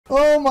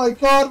Oh my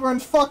god, we're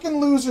in fucking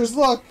losers,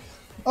 look!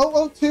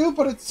 0-0-2,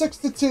 but it's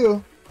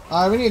 6-2.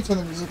 Alright, we need to turn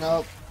the music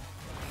up.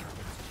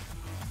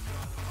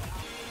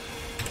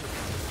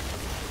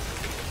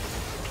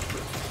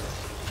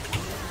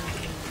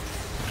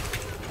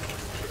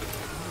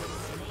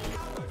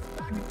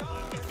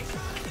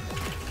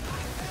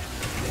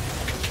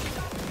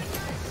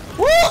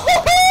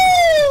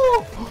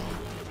 Woohoo!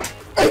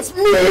 It's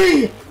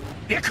me!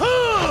 You're cool!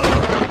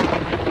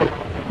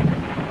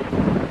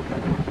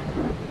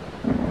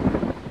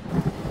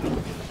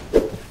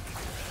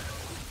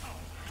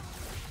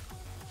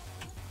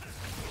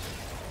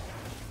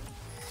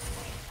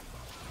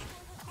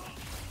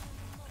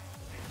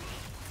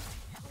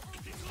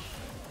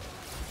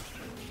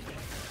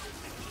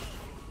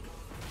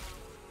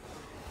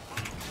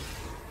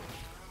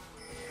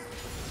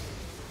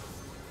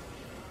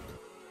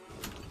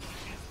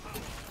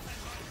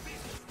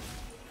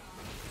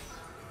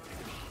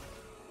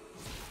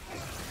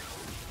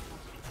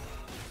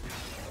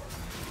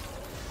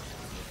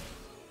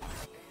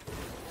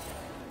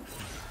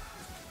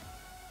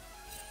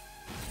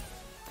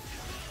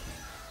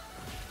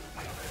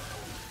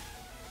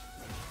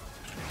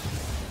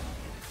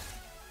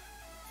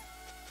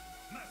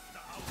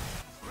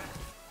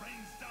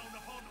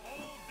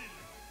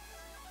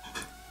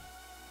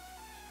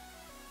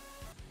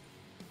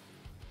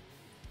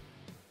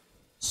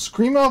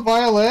 Screamo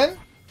violin?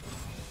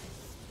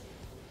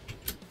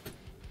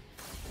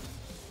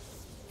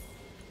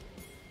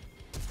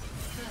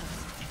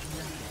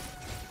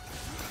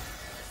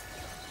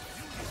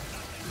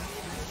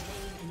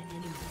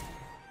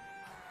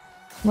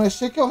 My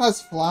Shiko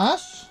has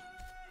flash?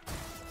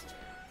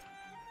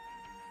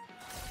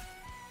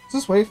 Is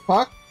this wave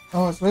fucked?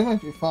 Oh, this wave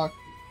might be fucked.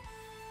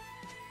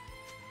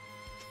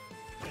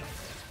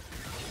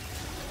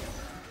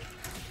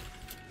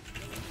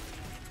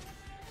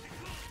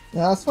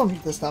 Yeah, let's go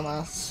beat this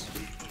dumbass.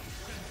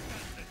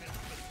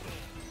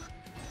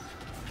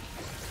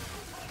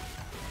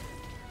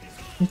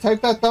 You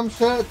type that dumb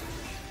shit?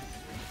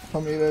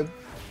 I'm muted.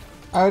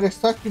 I would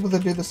expect people to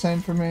do the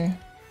same for me.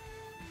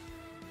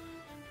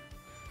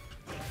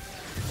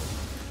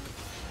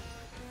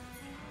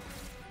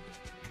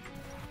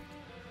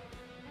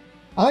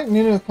 I think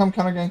Nunu would come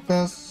counter gank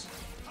this.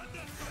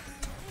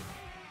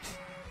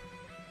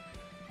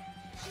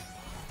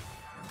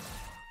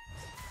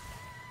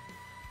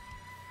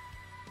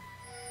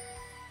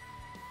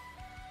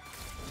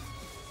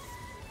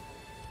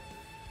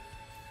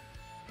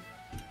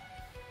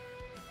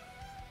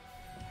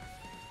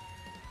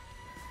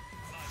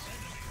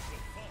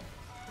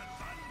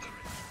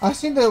 I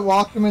just need to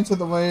walk him into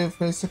the wave,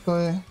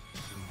 basically.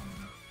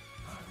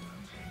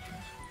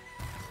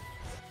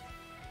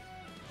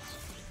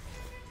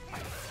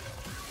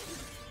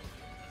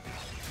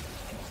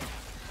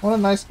 What a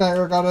nice guy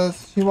Urgot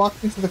is. He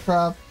walked me to the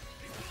crab.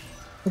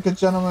 Like a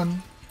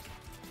gentleman.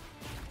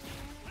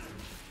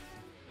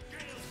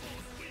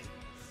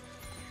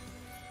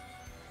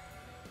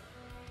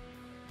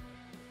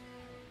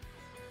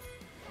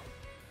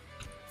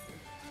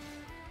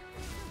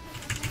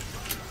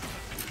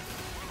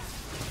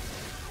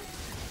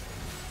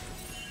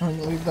 I'm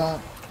gonna leave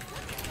that.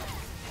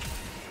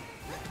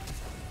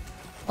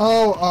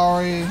 Oh,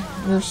 Ari,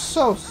 you're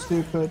so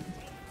stupid.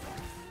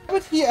 Why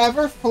would he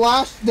ever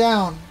flash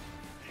down?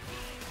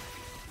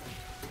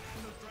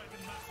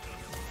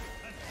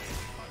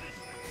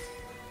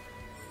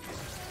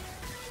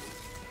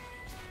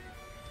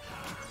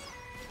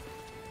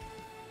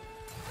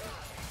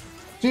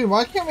 Dude,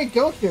 why can't we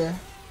go here?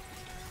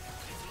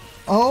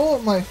 Oh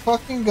my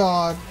fucking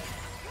god.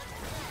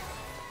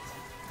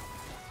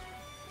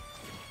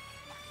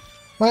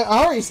 My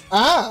Ari's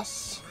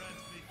ass!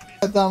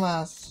 That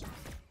dumbass.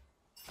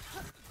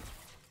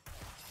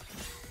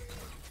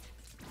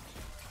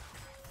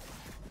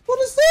 What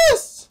is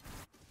this?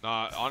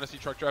 Nah, honestly,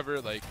 truck driver,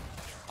 like,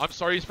 I'm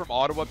sorry he's from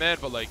Ottawa, man,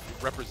 but like,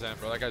 represent,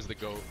 bro. That guy's the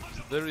GOAT.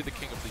 He's literally the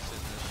king of these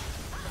things.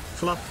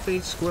 Fluffy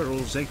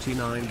Squirrels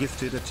 89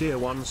 gifted a tier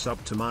 1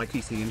 sub to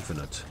Mikey the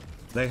Infinite.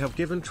 They have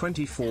given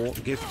 24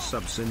 gift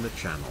subs in the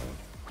channel.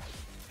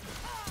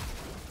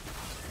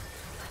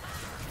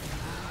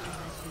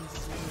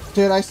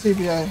 Dude, I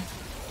CBA.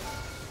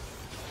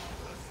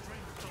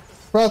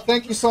 Bro,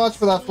 thank you so much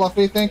for that,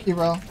 Fluffy. Thank you,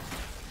 bro.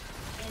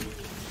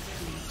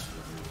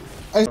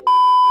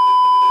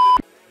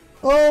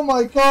 Oh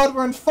my god,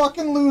 we're in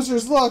fucking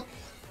losers. Look.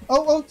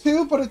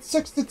 0-0-2, but it's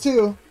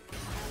 6-2.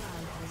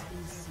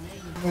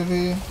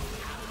 Maybe.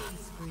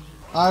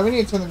 Alright, we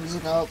need to turn the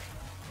music up.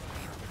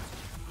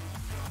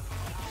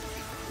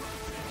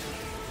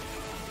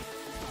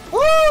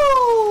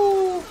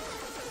 Woo!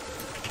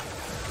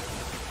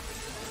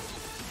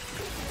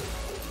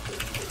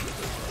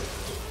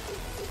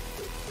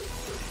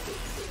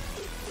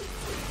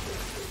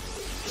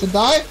 Should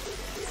die?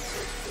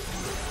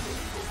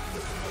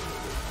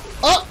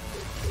 Oh!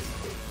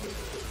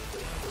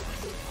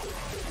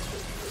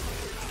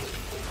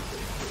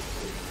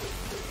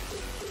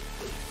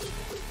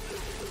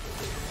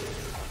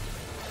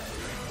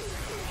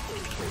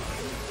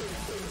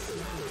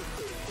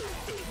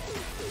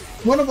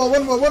 Winnable,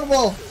 winnable,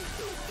 winnable!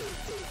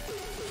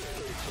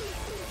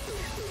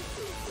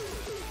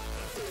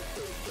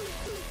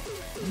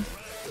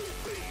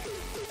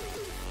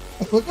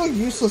 Like, look how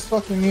useless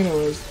fucking Nino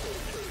is.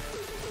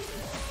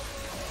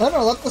 I don't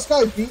know, let this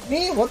guy beat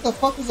me? What the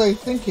fuck was I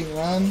thinking,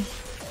 man?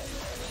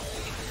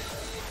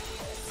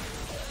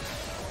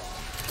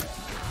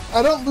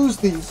 I don't lose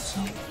these.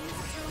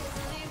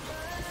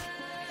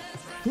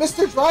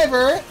 Mr.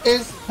 Driver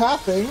is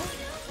tapping.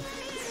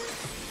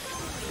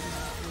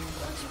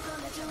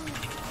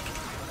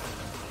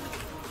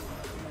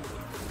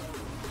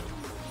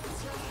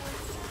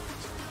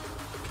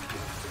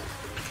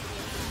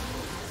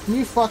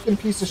 You fucking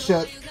piece of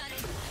shit.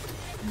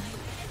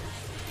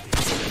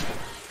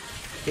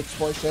 Bitch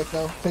boy shit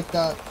though. Take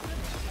that.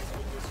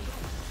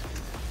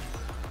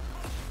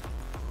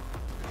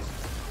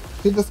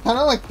 Dude, that's kind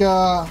of like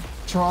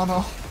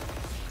Toronto.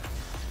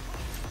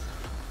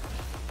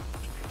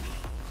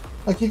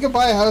 Like you could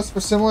buy a house for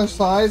similar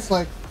size,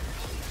 like.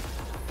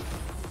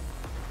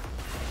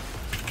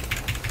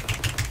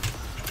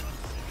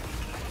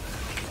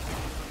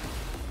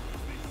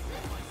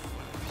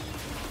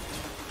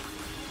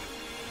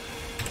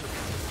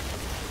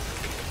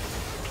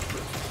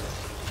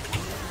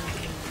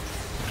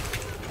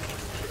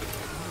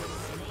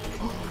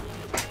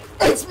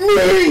 It's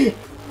me!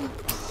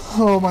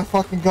 Oh my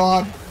fucking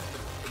god.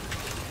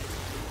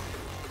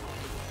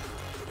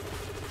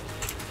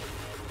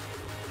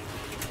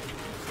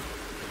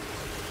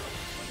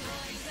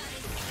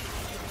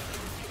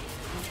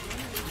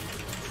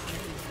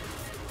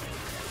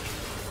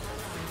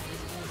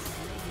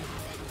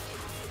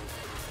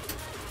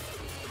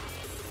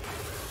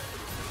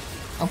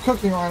 I'm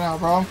cooking right now,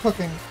 bro. I'm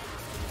cooking.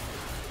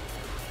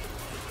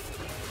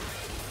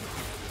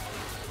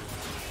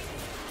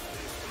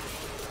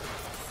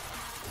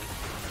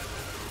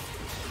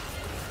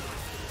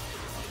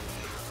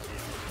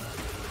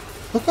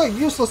 Look how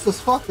useless this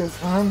fuck is,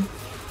 man.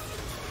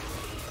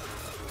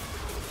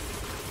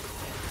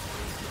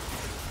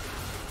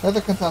 They're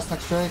the contestant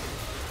next Drake.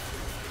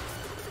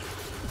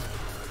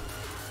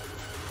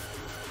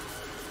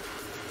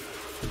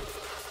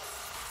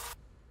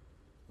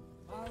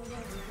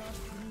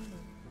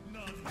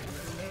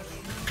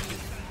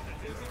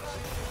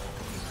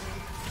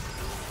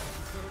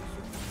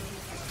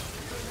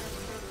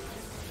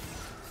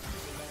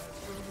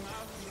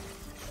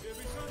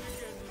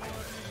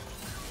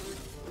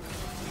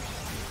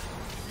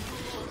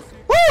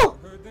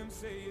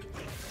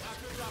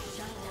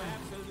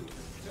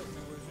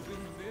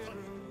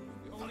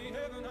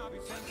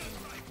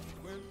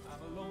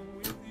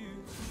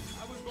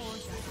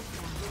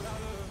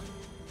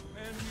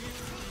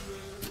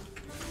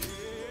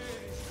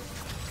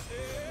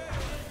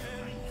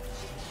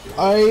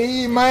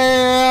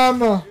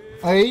 Amen!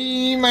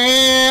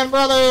 Amen,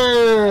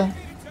 brother!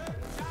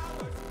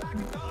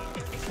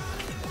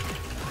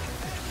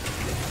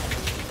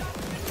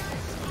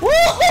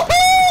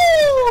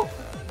 Woohoo!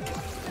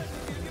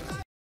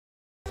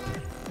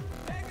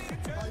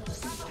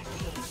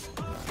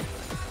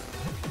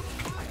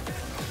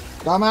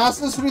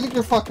 Dumbasses, who do you think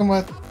you're fucking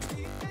with?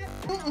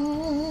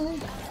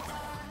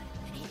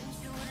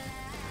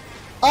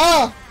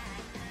 Ah!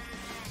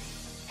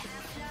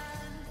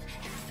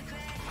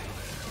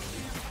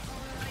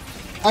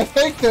 I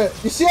faked it!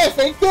 You see I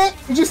faked it?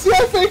 Did you see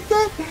I faked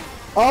it?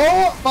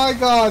 Oh my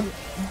god!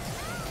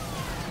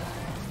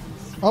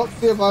 Oh,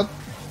 see you, bud.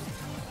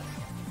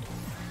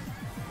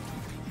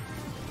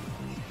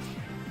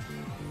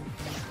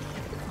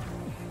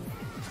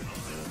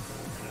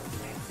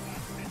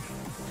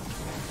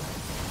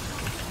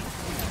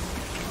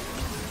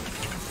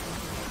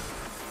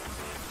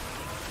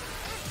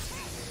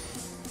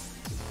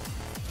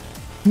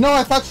 No,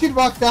 I thought she'd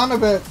walk down a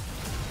bit.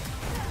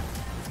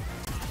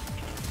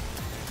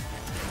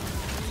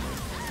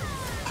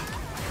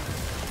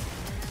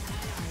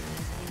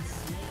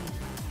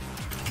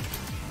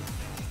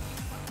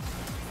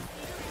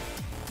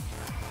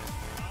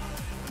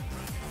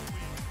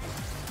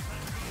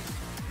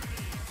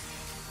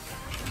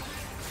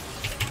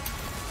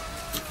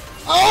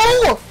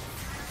 Oh!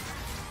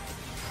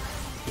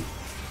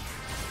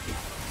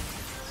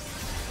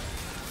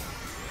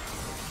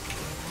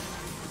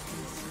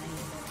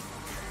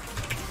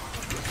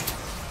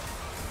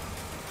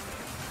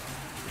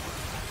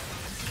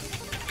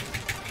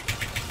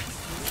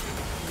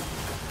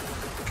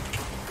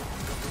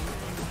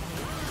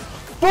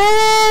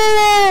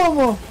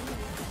 Boom!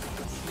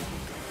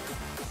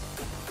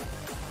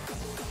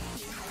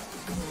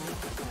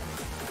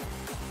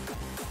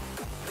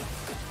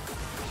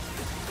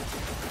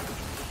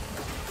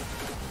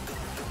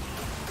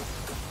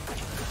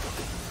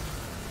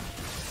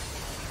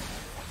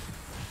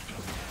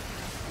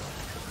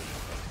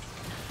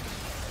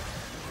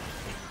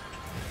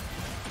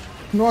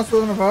 You know what's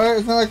living about it?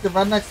 Isn't it like the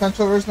redneck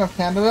central version of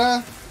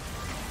Canada?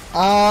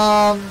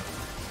 I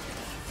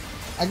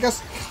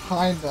guess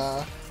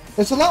kinda.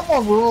 It's a lot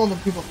more rural than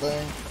people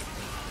think.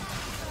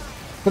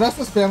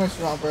 Vanessa's family's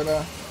from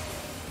Alberta.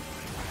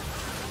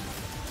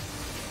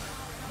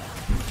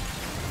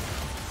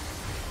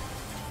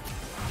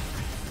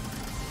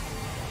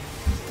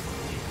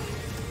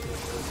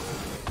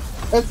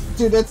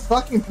 Dude, it's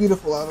fucking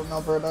beautiful out in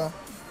Alberta.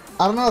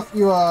 I don't know if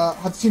you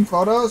have seen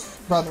photos,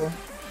 brother.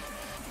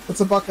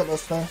 It's a bucket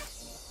list there.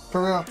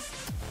 For real.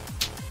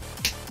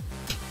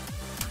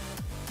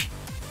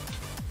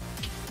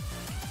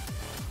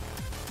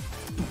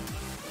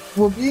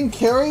 We're being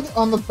carried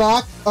on the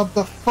back of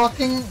the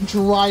fucking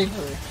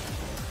driver.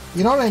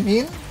 You know what I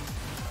mean?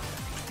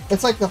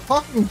 It's like the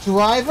fucking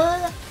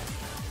driver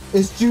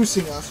is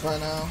juicing us right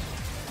now.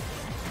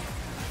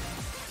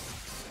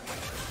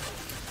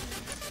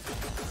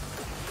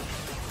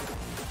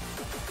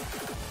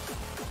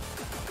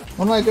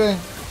 What am I doing?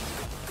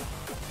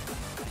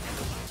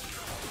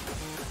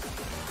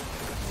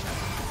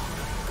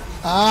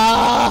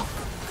 Ah!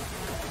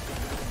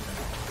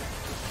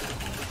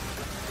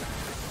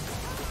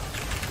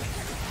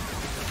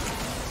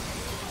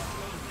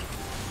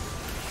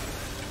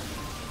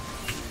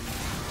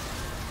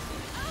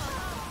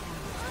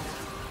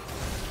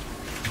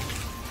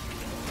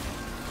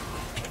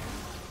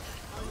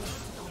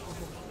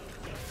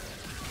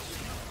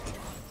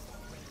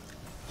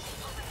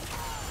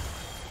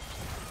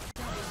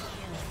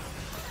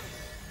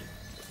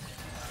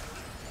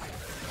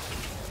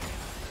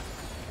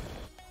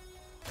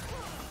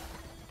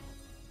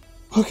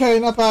 Okay,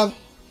 not bad.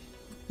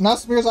 Now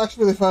Smear's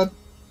actually really fun.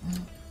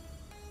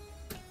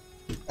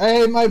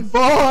 Hey, my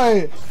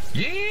boy!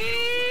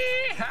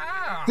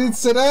 Yeehaw! Dude,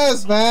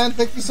 Sidez, man,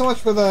 thank you so much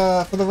for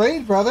the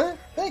raid, brother.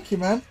 Thank you,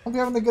 man. Hope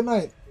you're having a good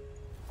night.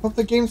 Hope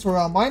the games were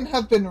well. Mine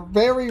have been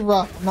very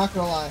rough, I'm not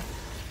gonna lie.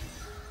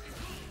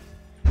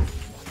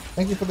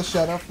 Thank you for the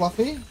shadow,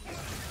 Fluffy.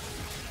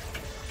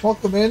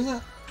 Welcome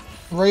in,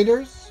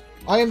 Raiders.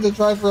 I am the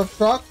driver of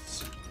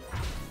trucks.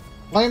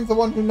 I am the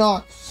one who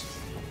knocks.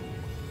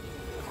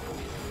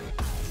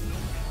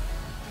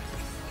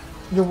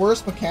 You're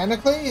worse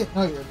mechanically?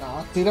 No, you're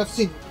not. Dude, I've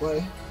seen you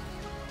play.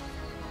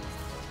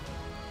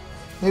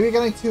 Maybe you're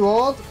getting too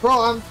old? Bro,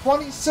 I'm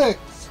 26.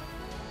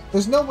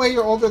 There's no way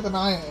you're older than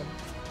I am.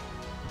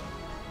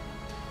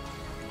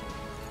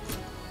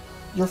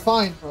 You're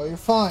fine, bro. You're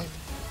fine.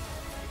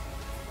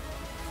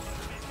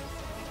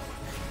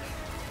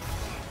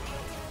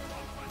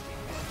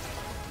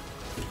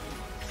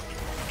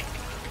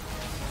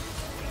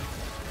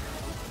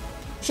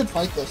 We should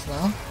fight this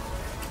now.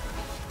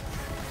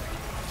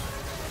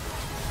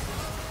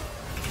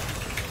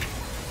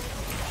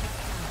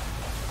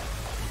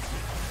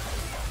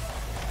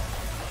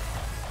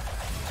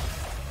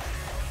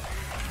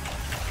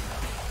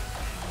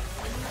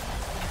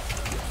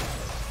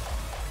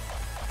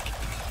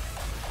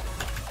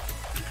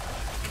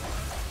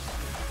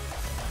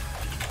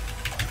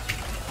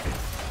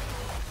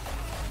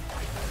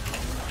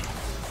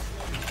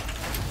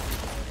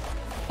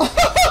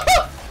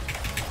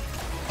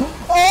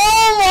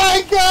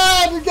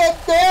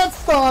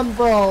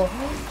 Bro.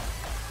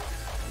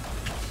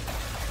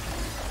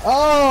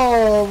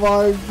 Oh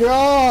my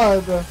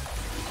god.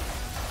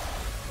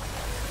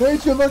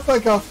 Made you look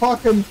like a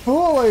fucking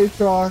fool,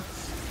 Aatrox.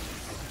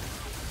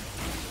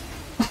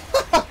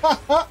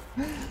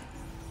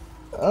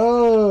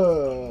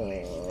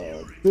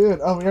 Oh, dude.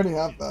 Oh, we already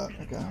have that.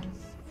 Okay.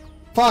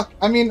 Fuck.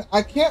 I mean,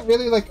 I can't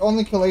really like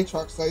only kill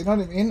Aatrox though, you know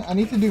what I mean? I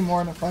need to do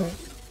more in a fight.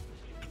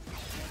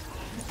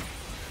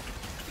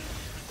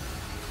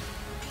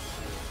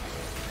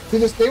 See,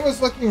 this game was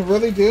looking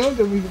really doomed,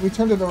 and we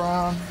turned it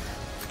around.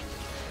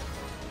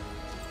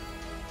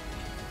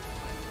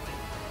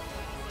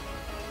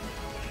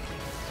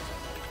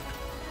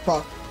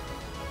 Fuck.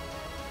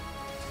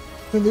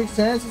 The Luke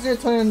Sarence is here,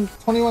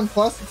 21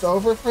 plus, it's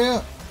over for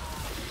you?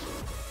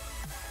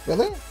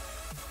 Really?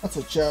 That's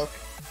a joke.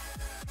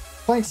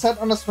 Playing set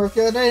on a Smurf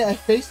the other day, I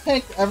face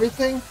tanked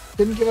everything,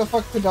 didn't give a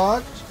fuck to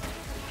dodge.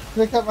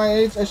 Look at my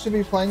age, I should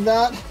be playing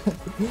that.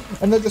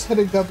 And then just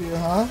hitting W,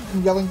 huh?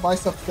 And yelling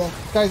bicep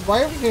stuff. Guys,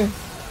 why are we here?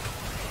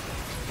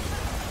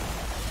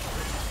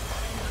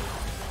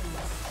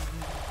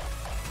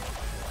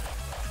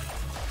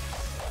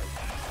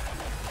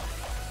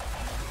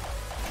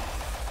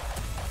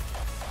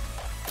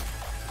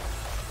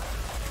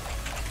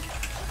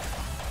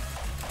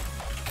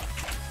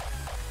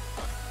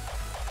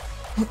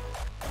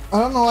 I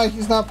don't know why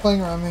he's not playing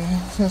around me.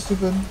 It's kind of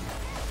stupid.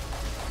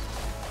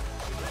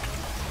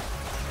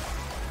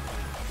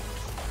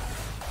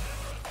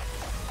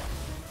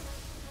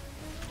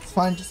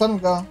 Fine, just let him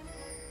go.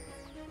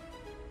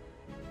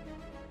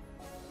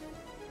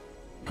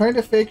 According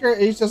to Faker,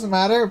 age doesn't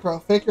matter.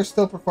 Bro, Faker's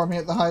still performing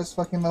at the highest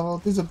fucking level.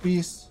 He's a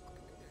beast.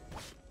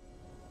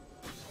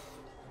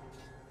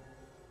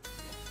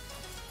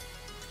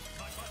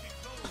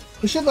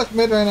 We should look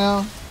mid right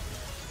now.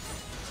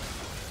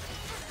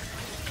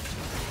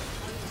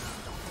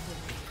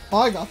 Oh,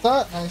 I got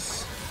that.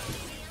 Nice.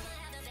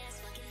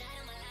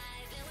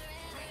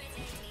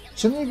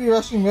 Shouldn't we be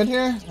rushing mid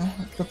here?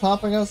 The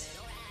top, I guess.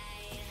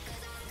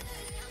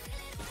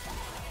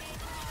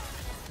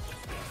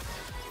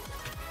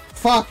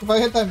 Fuck, if I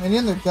hit that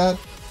minion, they're dead.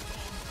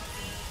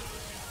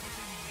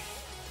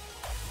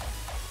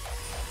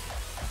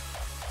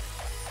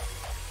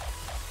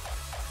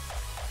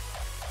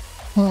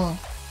 Huh.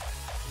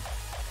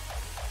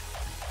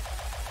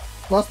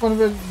 Last one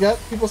of it yet,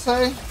 people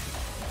say?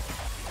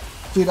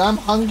 Dude, I'm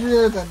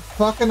hungrier than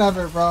fucking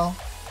ever, bro.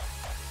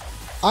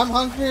 I'm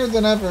hungrier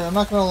than ever, I'm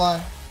not gonna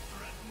lie.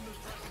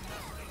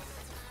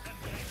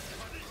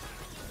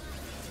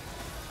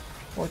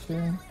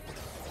 Okay.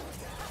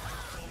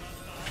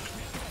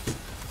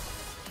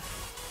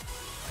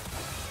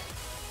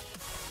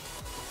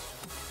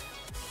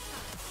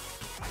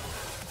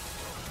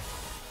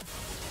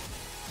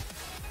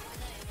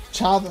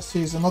 Child this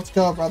season, let's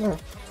go, brother.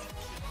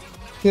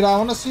 Dude, I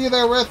want to see you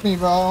there with me,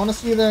 bro. I want to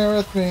see you there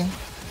with me.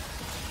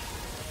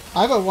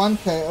 I have a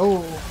 1K.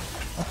 Oh,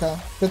 okay.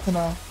 Good to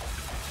know.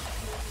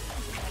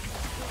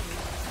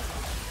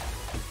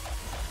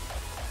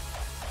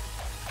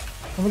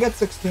 Let me get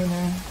 16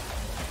 here.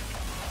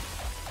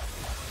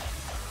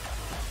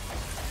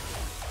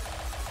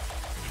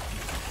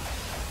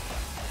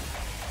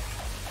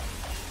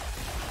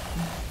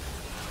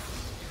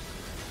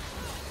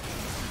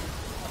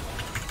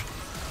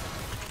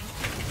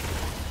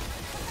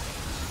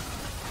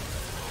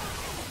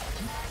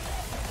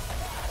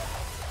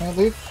 Can I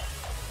leave?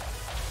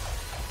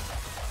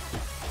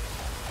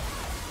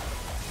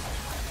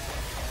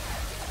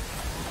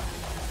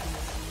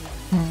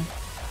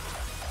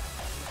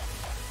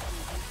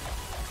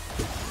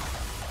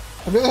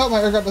 I really hope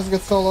my aircraft doesn't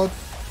get soloed.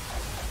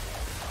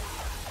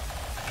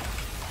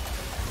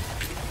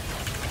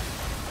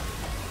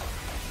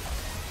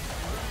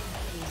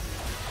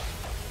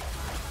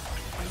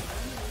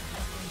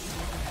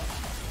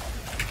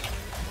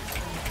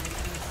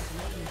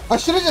 I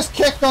should have just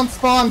kicked on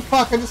spawn.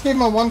 Fuck, I just gave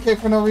him a 1K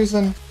for no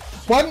reason.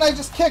 Why didn't I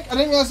just kick? I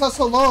didn't realize that's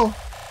so low.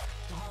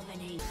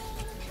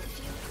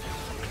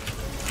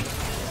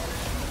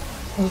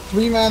 There's a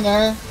 3-man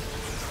there.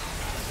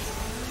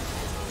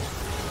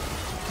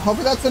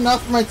 Hopefully that's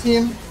enough for my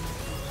team.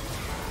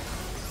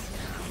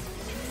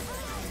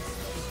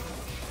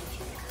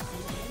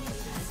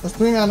 There's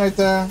 3-man right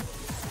there.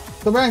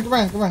 Come on, come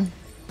on, come on.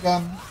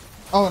 Gun.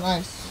 Oh,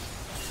 nice.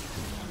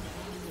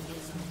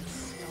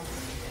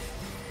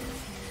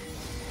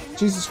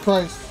 Jesus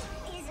Christ.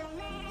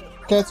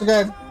 Okay, it's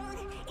okay.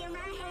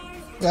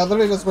 Yeah,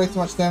 literally does way too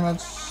much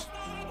damage.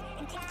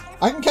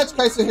 I can catch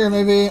Kaisa here,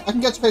 maybe. I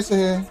can catch Kaisa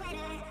here.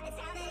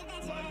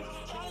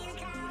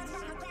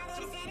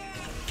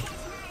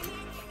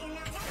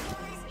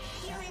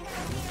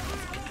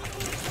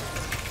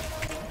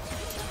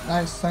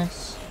 Nice,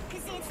 thanks.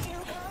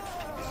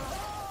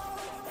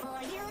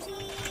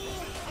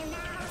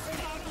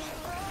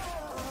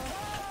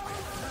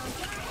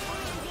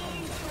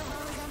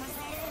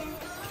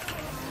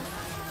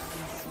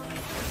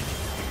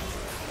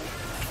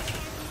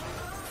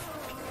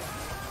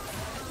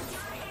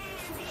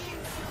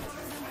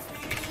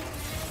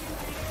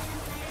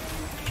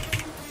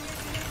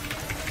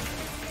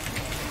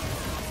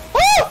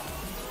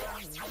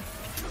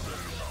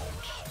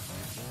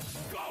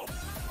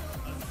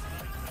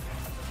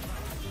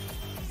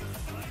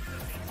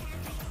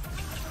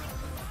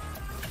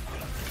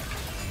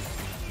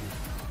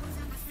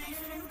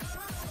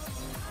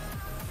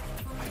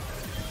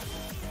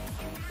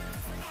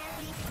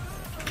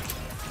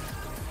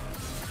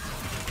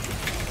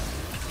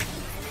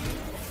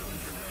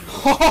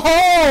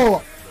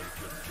 Oh!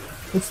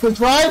 It's the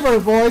driver,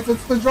 boys.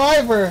 It's the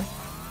driver.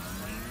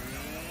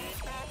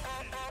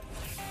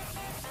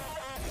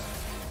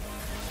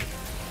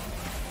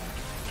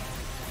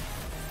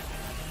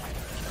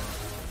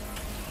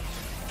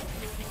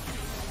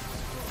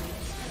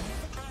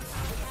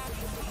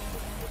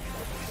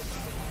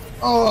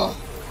 Oh.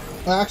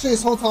 Actually,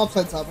 this whole top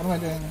side's up. What am I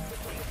doing?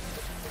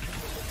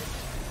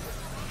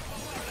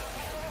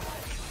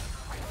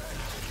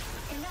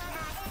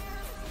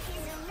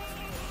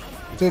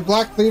 Dude,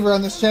 Black Cleaver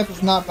on this champ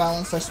is not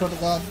balanced, I swear to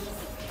God.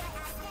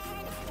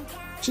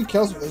 She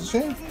kills me,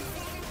 doesn't she?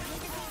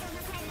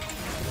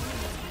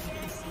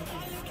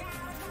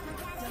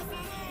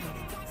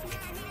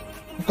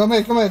 Come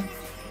in, come in.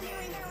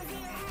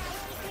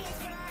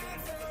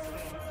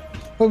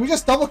 Wait, we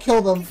just double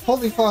killed them.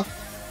 Holy fuck.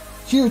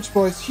 Huge,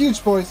 boys.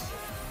 Huge, boys.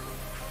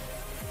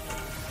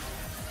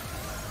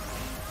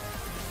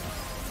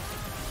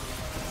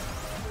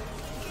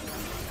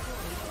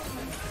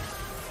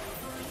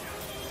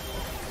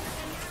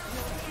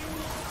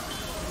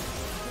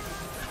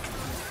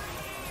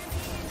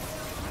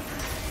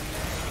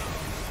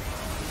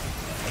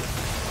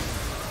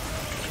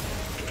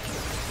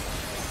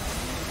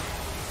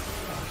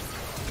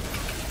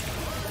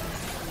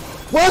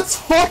 Let's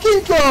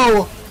fucking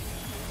go!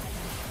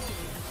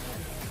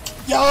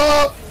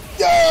 Yup!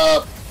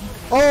 Yup!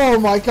 Oh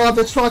my god,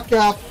 the truck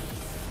gap.